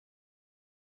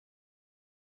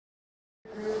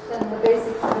and the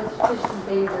basic fish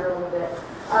behavior a little bit.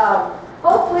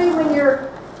 Hopefully when you're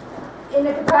in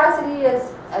a capacity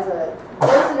as a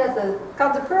person at the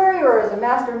Konza Prairie or as a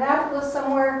master naturalist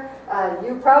somewhere,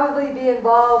 you probably be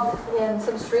involved in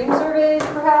some stream surveys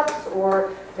perhaps,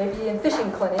 or maybe in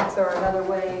fishing clinics or another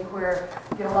way where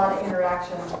you get a lot of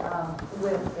interaction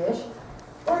with fish.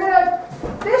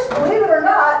 Fish, believe it or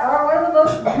not, are one of the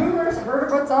most numerous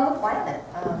vertebrates on the planet.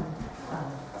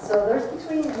 So there's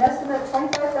between an estimate of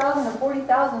 25,000 and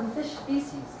 40,000 fish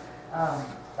species.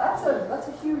 That's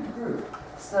a huge group.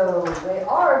 So they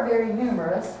are very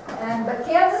numerous. But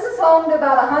Kansas is home to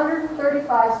about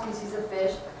 135 species of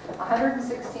fish,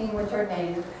 116 which are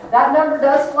native. That number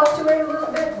does fluctuate a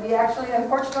little bit. We actually,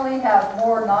 unfortunately, have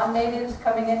more non-natives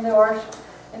coming into our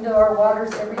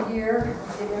waters every year.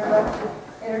 We get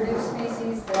introduced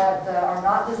species that are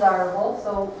not desirable,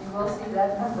 so you will see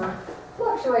that number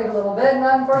fluctuate a little bit. And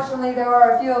unfortunately, there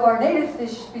are a few of our native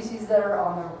fish species that are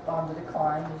on the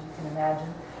decline, as you can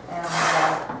imagine. And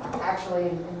actually,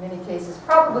 in many cases,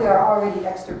 probably are already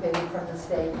extirpated from the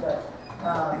state, but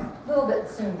a little bit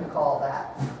soon to call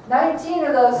that. 19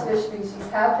 of those fish species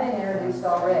have been introduced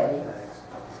already.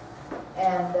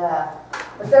 And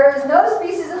but there is no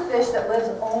species of fish that lives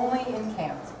only in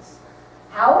Kansas.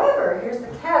 However, here's the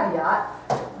caveat.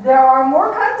 There are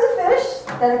more kinds of fish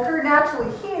that occur naturally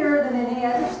here than in any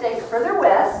other state further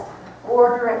west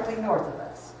or directly north of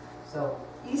us. So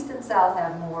east and south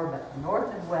have more, but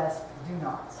north and west do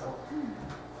not. So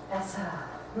that's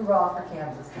hoorah for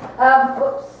Kansas.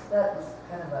 Whoops, that was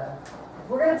kind of a...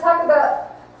 We're going to talk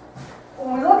about,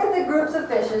 when we look at the groups of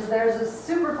fishes, there's a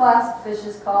superclass of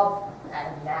fishes called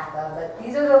Agnatha, but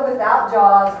these are the without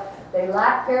jaws. They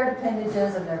lack paired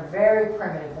appendages, and they're very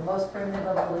primitive, the most primitive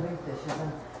of the living fishes.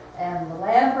 And the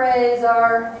lampreys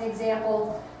are an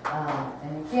example.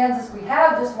 And in Kansas, we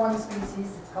have just one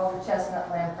species. It's called the chestnut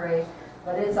lamprey,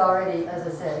 but it's already, as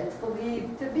I said, it's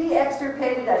believed to be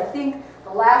extirpated. I think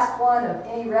the last one of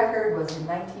any record was in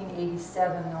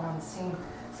 1987. No one's seen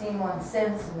one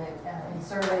since in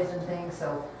surveys and things,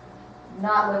 so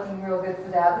not looking real good for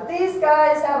that. But these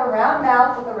guys have a round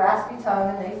mouth with a raspy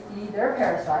tongue, and they feed their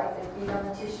parasite. They feed on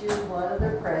the tissue and blood of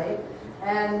their prey.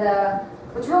 And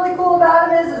what's really cool about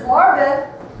them is, as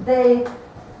larvae, they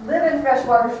live in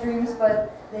freshwater streams,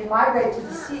 but they migrate to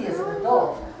the sea as an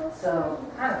adult. So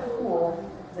kind of cool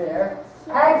there.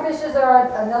 Hagfishes are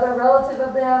another relative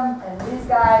of them, and these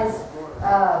guys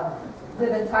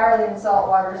live entirely in salt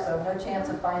water, so no chance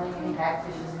of finding any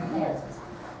hagfishes in Kansas.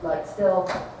 But still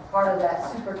part of that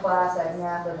superclass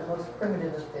Agnatha, the most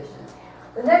primitive of fishes.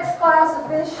 The next class of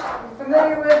fish you're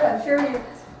familiar with, I'm sure you're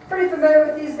pretty familiar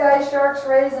with these guys, sharks,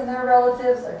 rays, and their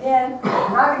relatives. Again,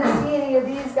 I'm not going to see any of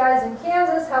these guys in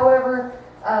Kansas. However,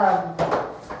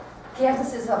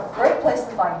 Kansas is a great place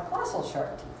to find fossil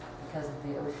shark teeth because of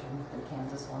the ocean that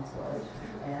Kansas once was.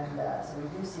 And so we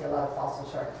do see a lot of fossil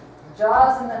shark teeth. The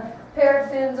jaws and the paired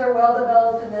fins are well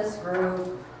developed in this group.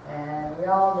 And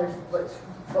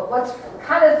what's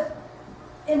kind of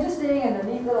interesting and a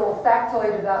neat little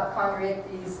factoid about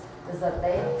chondriichthyes is that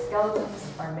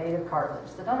skeletons are made of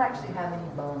cartilage. They don't actually have any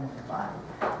bone in their body.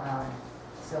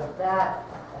 So that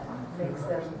makes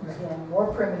them, again, more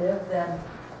primitive than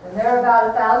there are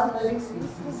about 1,000 living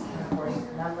species. Of course,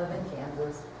 none live in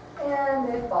Kansas. And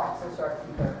if fox or shark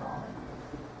teeth are common.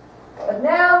 But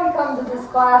now we come to this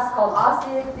class called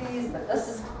osteichthyes, but this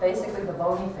is basically the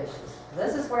bony fishes.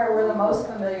 This is where we're the most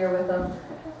familiar with them.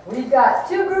 We've got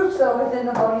two groups, though, within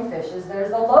the bony fishes.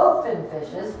 There's the lobe-fin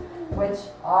fishes, which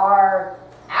are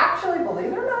actually,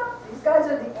 believe it or not, these guys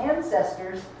are the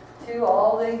ancestors to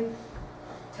all the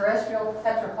terrestrial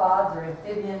tetrapods or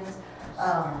amphibians.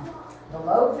 The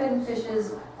lobe-fin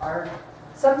fishes are,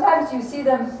 sometimes you see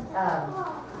them,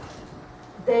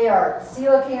 they are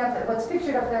coelacanth. What's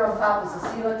pictured up there on top is a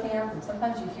coelacanth, and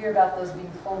sometimes you hear about those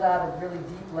being pulled out of really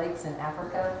deep lakes in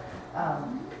Africa.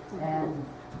 And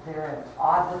they're an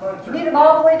odd little. Can you need them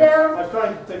all the way down? I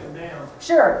tried to take them down.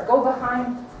 Sure. Go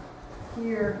behind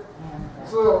here. And,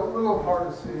 it's a little hard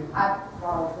to see.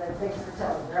 Well, thanks for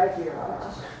telling me. Right here. I'll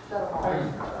just shut them off.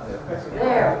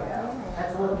 There we go.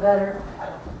 That's a little better.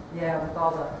 Yeah, with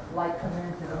all the light coming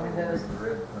into the windows. The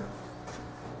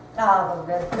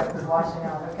red stuff is washing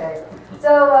out. Okay.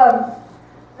 So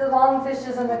the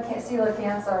lungfishes and the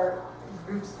coelacanths are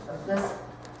groups of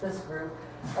this group.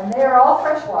 And they are all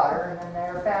freshwater, and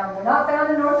they're not found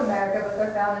in North America, but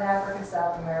they're found in Africa,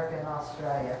 South America, and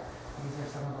Australia. These are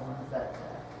some of the ones that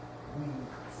we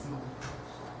see.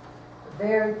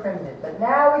 Very primitive. But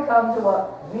now we come to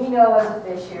what we know as a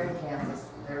fish here in Kansas.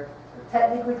 They're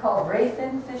technically called ray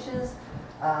fin fishes.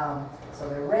 So So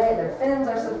their fins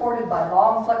are supported by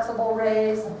long, flexible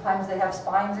rays. Sometimes they have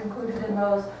spines included in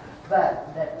those,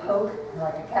 but that poke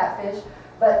like a catfish.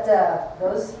 But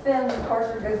those fins, of course,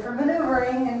 are good for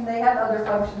maneuvering, and they have other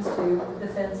functions too. The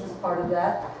fins is part of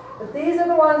that. But these are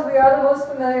the ones we are the most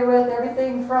familiar with.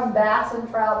 Everything from bass and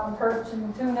trout and perch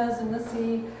and tunas in the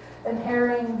sea and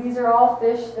herring. These are all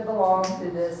fish that belong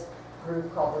to this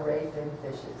group called the ray fin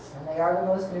fishes. And they are the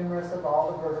most numerous of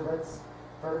all the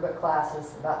vertebrate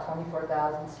classes, about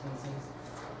 24,000 species.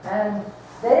 And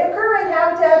they occur in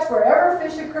habitats wherever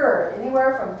fish occur,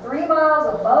 anywhere from 3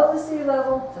 miles above the sea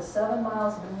level to 7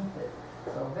 miles beneath it.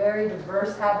 So very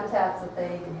diverse habitats that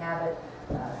they inhabit,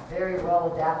 very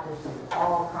well adapted to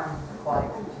all kinds of aquatic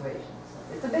situations.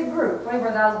 It's a big group,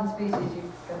 24,000 species.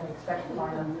 You can expect to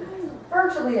find them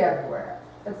virtually everywhere.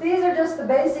 But these are just the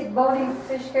basic bony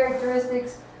fish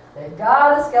characteristics. They've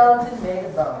got a skeleton made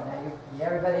of bone. Now,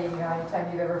 everybody,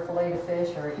 anytime you've ever filleted a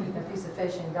fish or eaten a piece of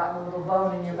fish and gotten a little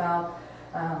bone in your mouth,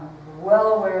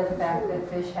 well aware of the fact that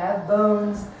fish have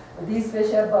bones. But these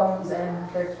fish have bones, and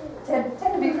they tend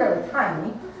to be fairly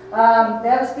tiny. They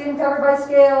have a skin covered by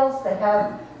scales. They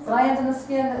have glands in the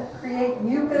skin that create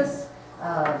mucus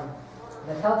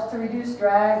that helps to reduce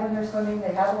drag when they're swimming.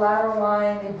 They have a lateral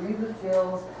line. They breathe with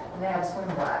gills, and they have a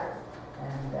swim bladder.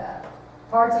 And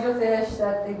parts of the fish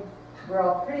that we're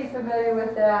all pretty familiar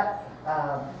with that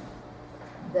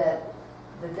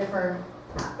the different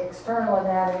external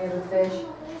anatomy of the fish.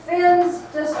 Fins,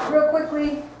 just real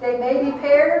quickly, they may be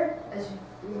paired. As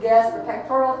you guess, the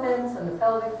pectoral fins and the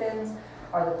pelvic fins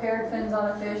are the paired fins on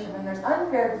a fish, and then there's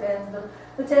unpaired fins.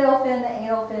 The tail fin, the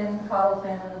anal fin, the caudal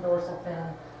fin, and the dorsal fin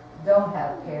don't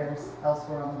have pairs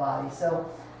elsewhere on the body. So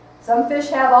some fish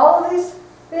have all of these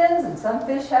fins, and some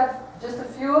fish have just a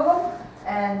few of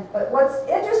them. But what's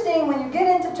interesting when you get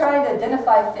into trying to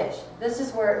identify fish, this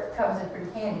is where it comes in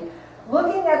pretty handy.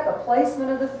 Looking at the placement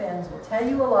of the fins will tell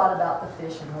you a lot about the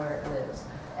fish and where it lives.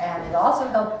 And it also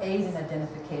helps aid in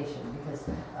identification, because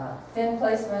fin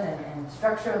placement and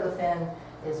structure of the fin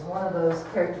is one of those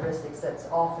characteristics that's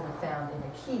often found in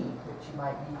a key, which you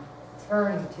might be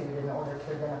turning to in order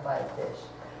to identify a fish.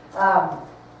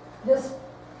 Just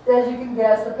as you can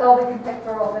guess, the pelvic and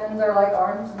pectoral fins are like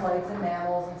arms and legs in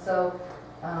mammals, and so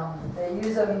they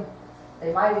use them.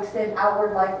 They might extend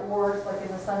outward like oars, like in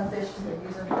the sunfish. They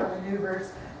use them for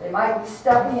maneuvers. They might be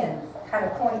stubby and kind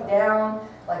of point down,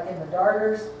 like in the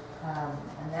darters,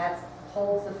 and that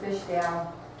holds the fish down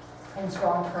in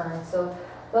strong currents. So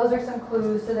those are some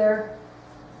clues to their.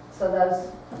 So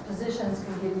those positions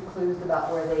can give you clues about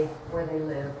where they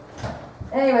live.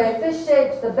 Anyway, fish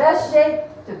shapes. The best shape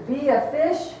to be a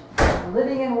fish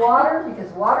living in water,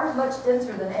 because water is much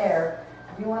denser than air.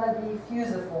 You want to be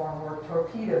fusiform or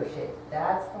torpedo shaped.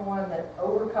 That's the one that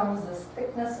overcomes this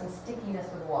thickness and stickiness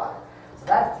with water. So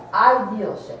that's the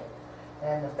ideal shape.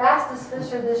 And the fastest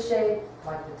fish are this shape,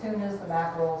 like the tunas, the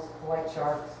mackerels, the white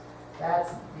sharks.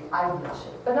 That's the ideal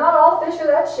shape. But not all fish are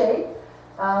that shape.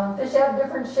 Fish have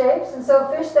different shapes, and so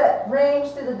fish that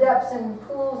range through the depths in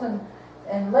pools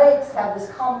and lakes have this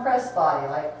compressed body.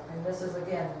 And this is,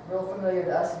 again, real familiar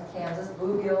to us in Kansas.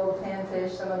 Bluegill,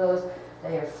 panfish, some of those.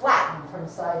 They are flattened from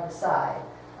side to side.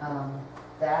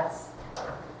 That's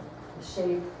the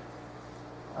shape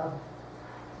of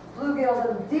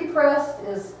bluegill. The depressed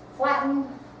is flattened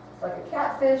like a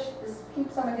catfish. This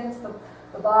keeps them against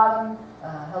the bottom,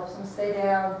 helps them stay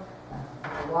down,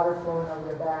 the water flowing over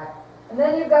their back. And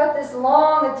then you've got this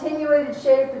long attenuated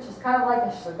shape, which is kind of like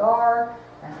a cigar.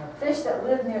 And the fish that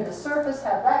live near the surface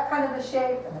have that kind of a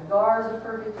shape, and the gar is a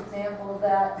perfect example of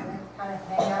that. And they kind of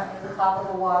hang out near the top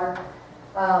of the water.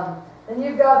 Then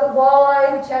you've got the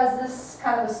walleye, which has this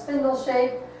kind of a spindle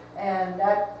shape, and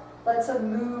that lets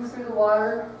them move through the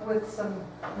water with a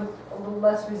little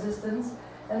less resistance.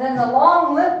 And then the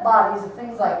long limp bodies of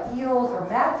things like eels or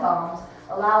madtoms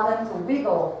allow them to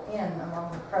wiggle in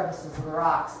among the crevices of the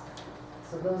rocks.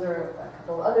 So those are a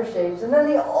couple of other shapes. And then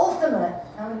the ultimate,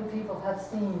 how many people have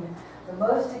seen the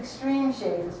most extreme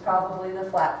shape, is probably the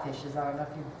flatfishes. I don't know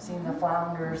if you've seen the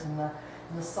flounders and the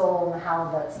sole and the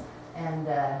halibuts.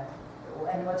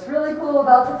 And what's really cool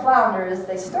about the flounder is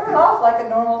they start off like a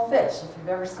normal fish. If you've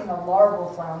ever seen a larval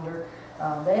flounder,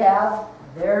 they have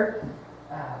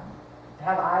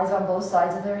eyes on both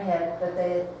sides of their head, but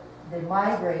they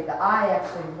migrate. The eye,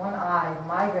 actually, one eye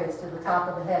migrates to the top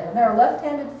of the head. And they're a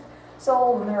left-handed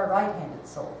soul and they're a right-handed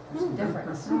soul. There's a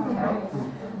difference.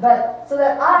 But so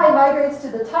that eye migrates to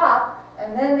the top,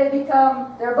 and then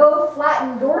they're both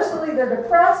flattened dorsally. They're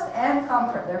depressed and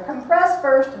compressed. They're compressed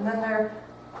first, and then they're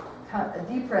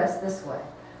depressed this way.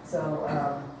 So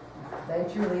they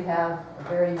truly have a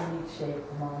very unique shape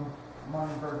among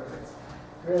vertebrates.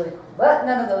 really cool. But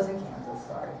none of those in Kansas,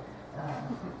 sorry.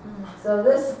 So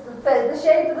the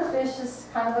shape of the fish is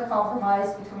kind of a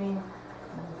compromise between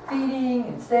feeding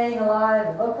and staying alive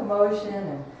and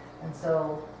locomotion. And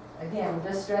so, again,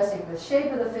 just stressing the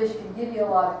shape of the fish can give you a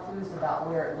lot of clues about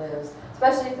where it lives,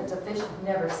 especially if it's a fish you've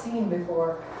never seen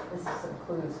before. This is some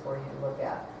clues for you to look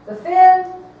at. The fin,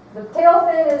 the tail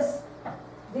fin is,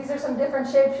 these are some different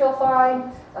shapes you'll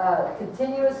find.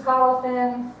 Continuous caudal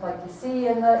fin, like you see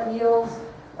in the eels.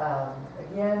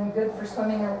 Again, good for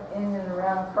swimming in and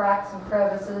around cracks and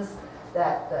crevices.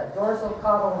 That dorsal,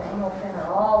 caudal, and anal fin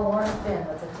are all one fin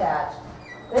that's attached.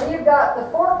 Then you've got the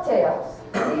fork tails.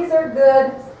 These are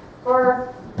good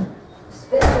for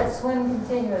fish that swim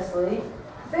continuously.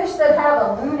 Fish that have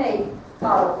a lunate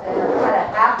caudal fin, or kind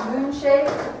of half moon shape,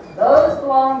 those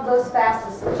belong to those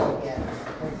fastest fish again.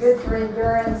 They're good for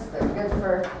endurance, they're good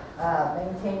for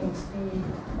maintaining speed.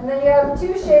 And then you have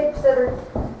two shapes that are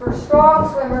for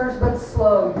strong swimmers but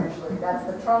slow usually. That's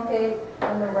the truncate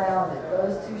and the rounded.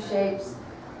 Those two shapes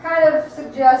kind of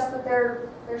suggest that they're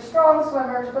strong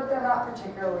swimmers, but they're not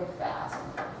particularly fast.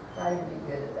 Trying to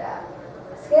be good at that.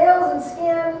 Scales and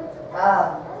skin.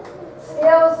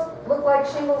 Scales look like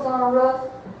shingles on a roof,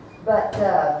 but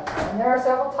and there are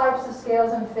several types of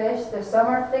scales in fish. There's some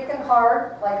are thick and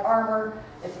hard, like armor.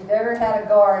 If you've ever had a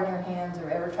gar in your hands or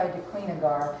ever tried to clean a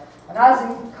gar. When I was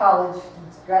in college,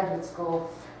 in graduate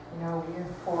school, you know, we were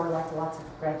poor like lots of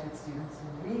graduate students,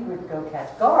 and we would go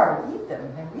catch gar and eat them,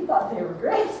 and we thought they were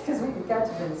great because we could catch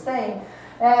them insane.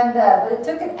 And but it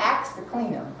took an axe to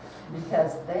clean them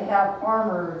because they have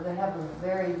armor. They have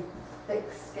very thick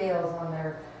scales on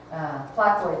their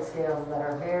placoid scales that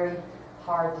are very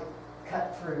hard to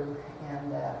cut through,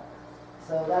 and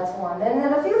so that's one. And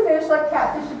then a few fish like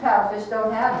catfish and paddlefish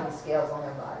don't have any scales on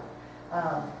their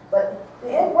body. But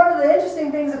one of the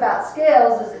interesting things about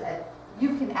scales is that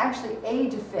you can actually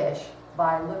age a fish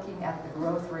by looking at the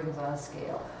growth rings on a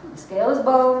scale. The scale is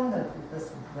bone,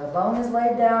 the bone is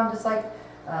laid down just like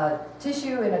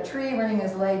tissue in a tree ring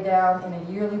is laid down in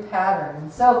a yearly pattern.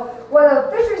 And so what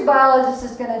a fisheries biologist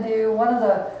is going to do, one of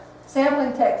the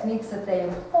sampling techniques that they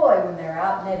employ when they're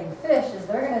out netting fish is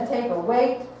they're going to take a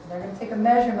weight, they're going to take a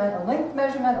measurement, a length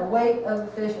measurement, a weight of the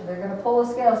fish, and they're going to pull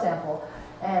a scale sample.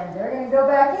 And they're going to go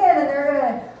back in and they're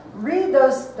going to read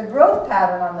the growth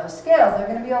pattern on those scales. They're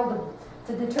going to be able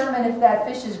to determine if that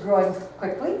fish is growing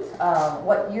quickly,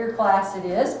 what year class it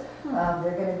is.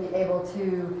 They're going to be able to,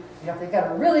 you know, if they've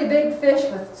got a really big fish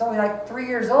that's only like 3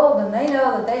 years old, and they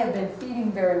know that they have been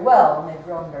feeding very well and they've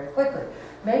grown very quickly.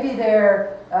 Maybe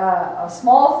they're a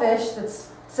small fish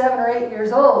that's 7 or 8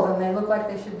 years old and they look like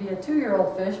they should be a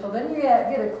 2-year-old fish. Well, then you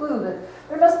get a clue that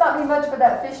there must not be much for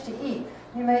that fish to eat.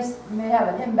 You may have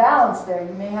an imbalance there.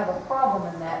 You may have a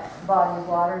problem in that body of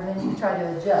water, and then you try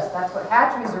to adjust. That's what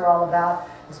hatcheries are all about,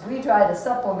 is we try to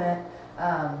supplement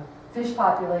fish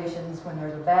populations when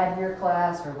there's a bad year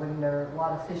class or when there are a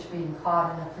lot of fish being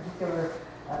caught in a particular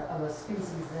of a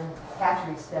species. Then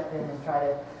hatcheries step in and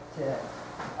try to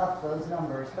up those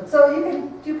numbers. But so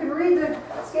you can read the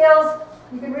scales,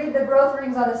 you can read the growth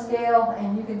rings on a scale,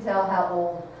 and you can tell how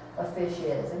old a fish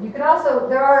is. And you can also,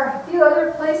 there are a few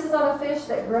other places on a fish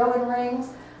that grow in rings.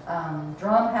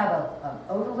 Drum have an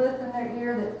otolith in their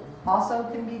ear that also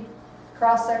can be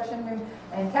cross-sectioned,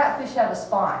 and catfish have a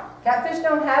spine. Catfish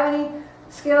don't have any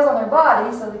scales on their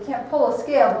body, so they can't pull a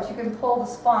scale, but you can pull the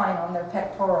spine on their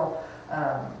pectoral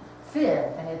fin,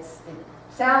 and it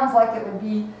sounds like it would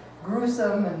be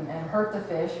gruesome and hurt the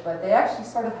fish, but they actually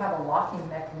sort of have a locking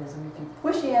mechanism. If you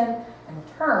push in and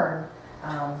turn,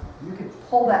 you could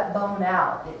pull that bone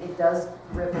out. It does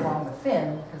rip along the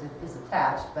fin because it is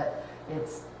attached, but it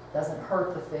doesn't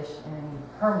hurt the fish in any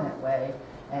permanent way,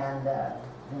 and then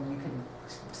you can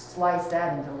slice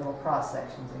that into little cross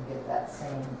sections and get that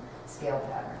same scale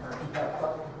pattern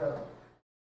or